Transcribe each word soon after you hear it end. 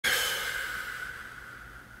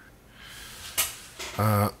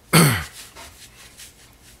What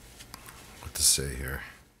to say here?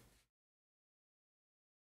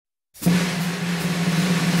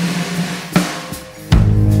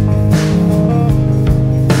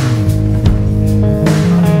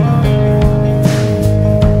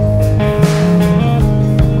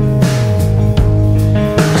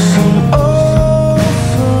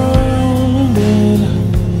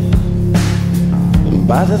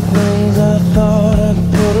 By the things I thought I'd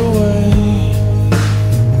put away,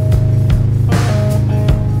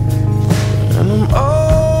 and I'm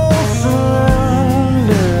all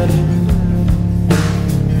surrounded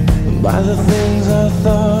by the things I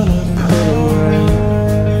thought I'd put away.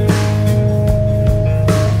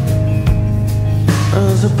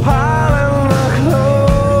 There's a pile in the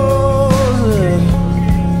closet,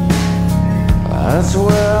 that's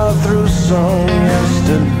where I threw some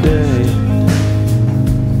yesterday.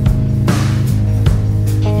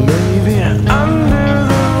 Maybe under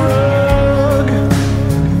the rug,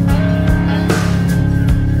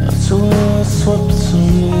 that's where I swept some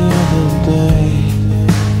the other day.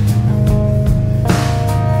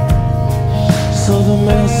 So the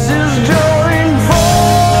masses join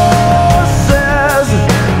forces.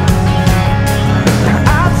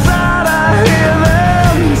 Outside I hear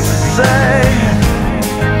them say,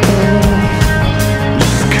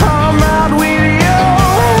 just come out with your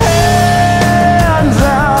hands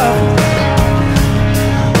up,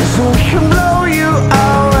 so we can blow you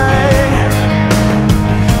away.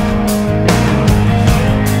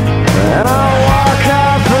 And I'll walk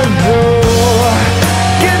out the door,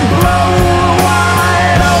 get blown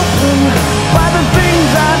wide open.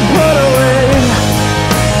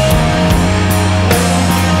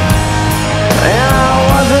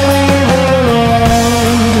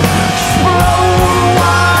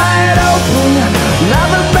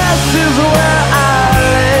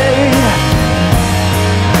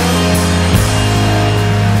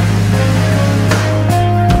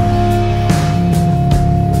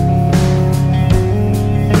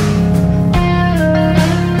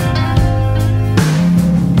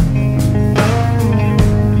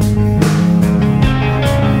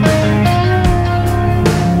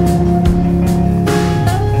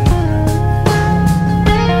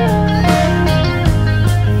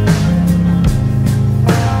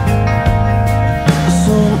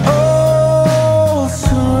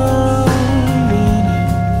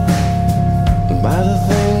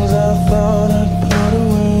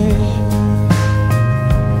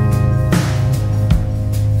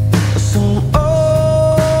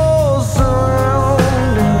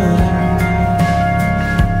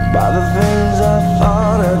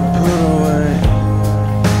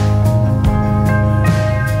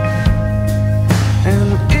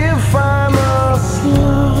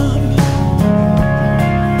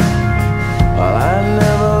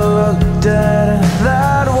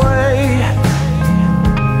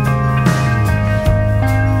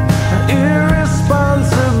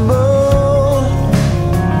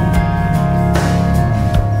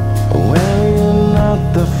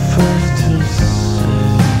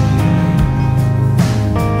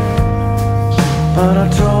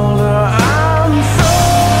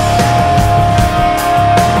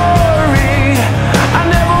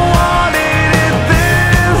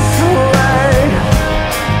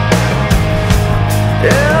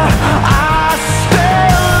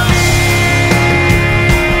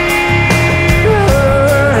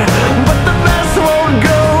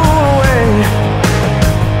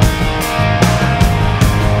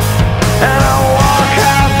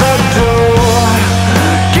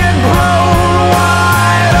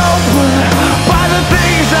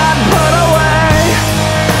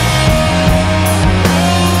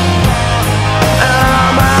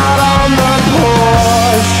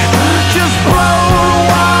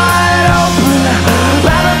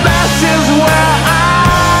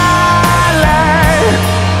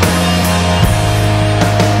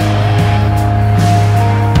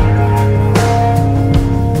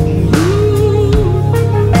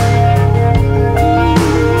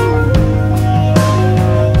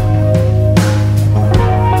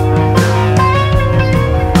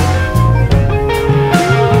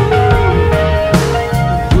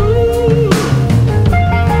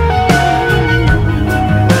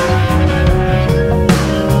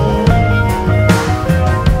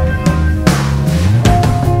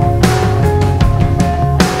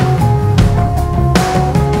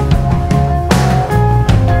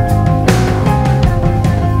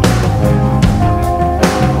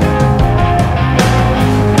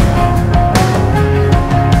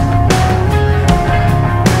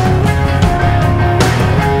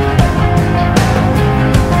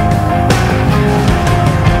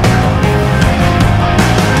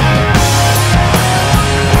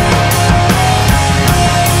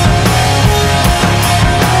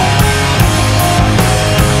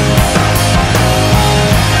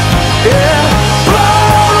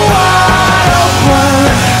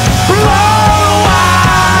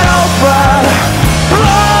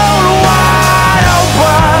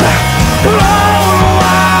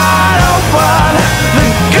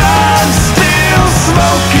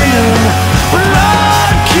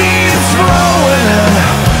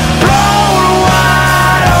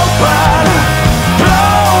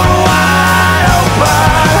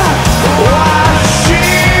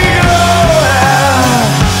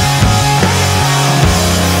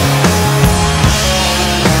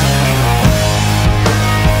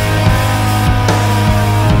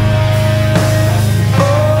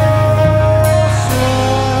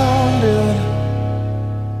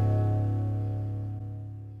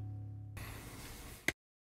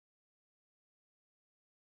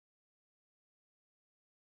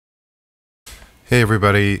 Hey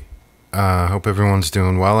everybody, hope everyone's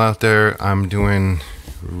doing well out there. I'm doing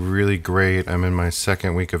really great. I'm in my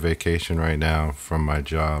second week of vacation right now from my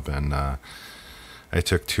job, and I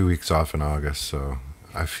took 2 weeks off in August, so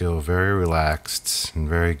I feel very relaxed and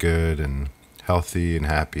very good and healthy and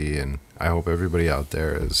happy, and I hope everybody out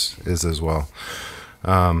there is as well.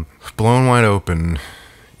 Blown Wide Open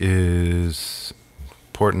is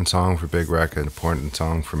important song for Big Wreck, an important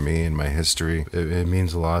song for me and my history. It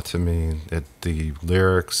means a lot to me. The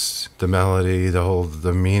lyrics, the melody,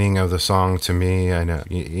 the meaning of the song to me. I know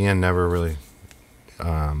Ian never really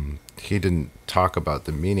he didn't talk about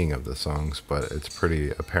the meaning of the songs, but it's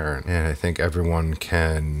pretty apparent, and I think everyone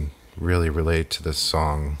can really relate to this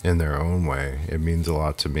song in their own way. It means a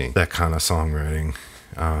lot to me. That kind of songwriting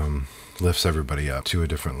lifts everybody up to a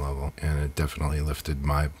different level, and it definitely lifted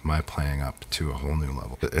my playing up to a whole new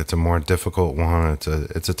level. It's a more difficult one.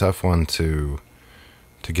 It's a tough one to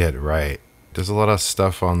get right. There's a lot of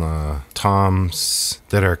stuff on the toms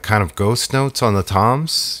that are kind of ghost notes on the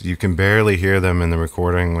toms. You can barely hear them in the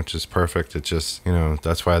recording, which is perfect. It's just,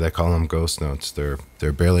 that's why they call them ghost notes.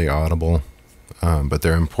 They're barely audible, but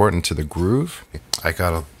they're important to the groove. I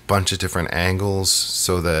got a bunch of different angles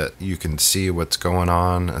so that you can see what's going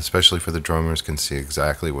on, especially for the drummers, can see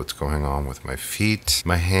exactly what's going on with my feet,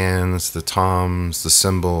 my hands, the toms, the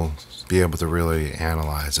cymbals, be able to really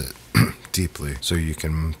analyze it deeply so you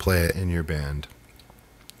can play it in your band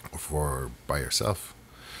or by yourself.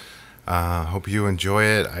 Hope you enjoy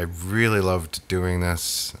it. I really loved doing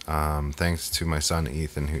this. Thanks to my son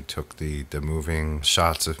Ethan, who took the moving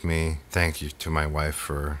shots of me. Thank you to my wife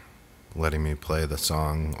for letting me play the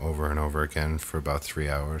song over and over again for about 3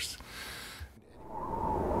 hours.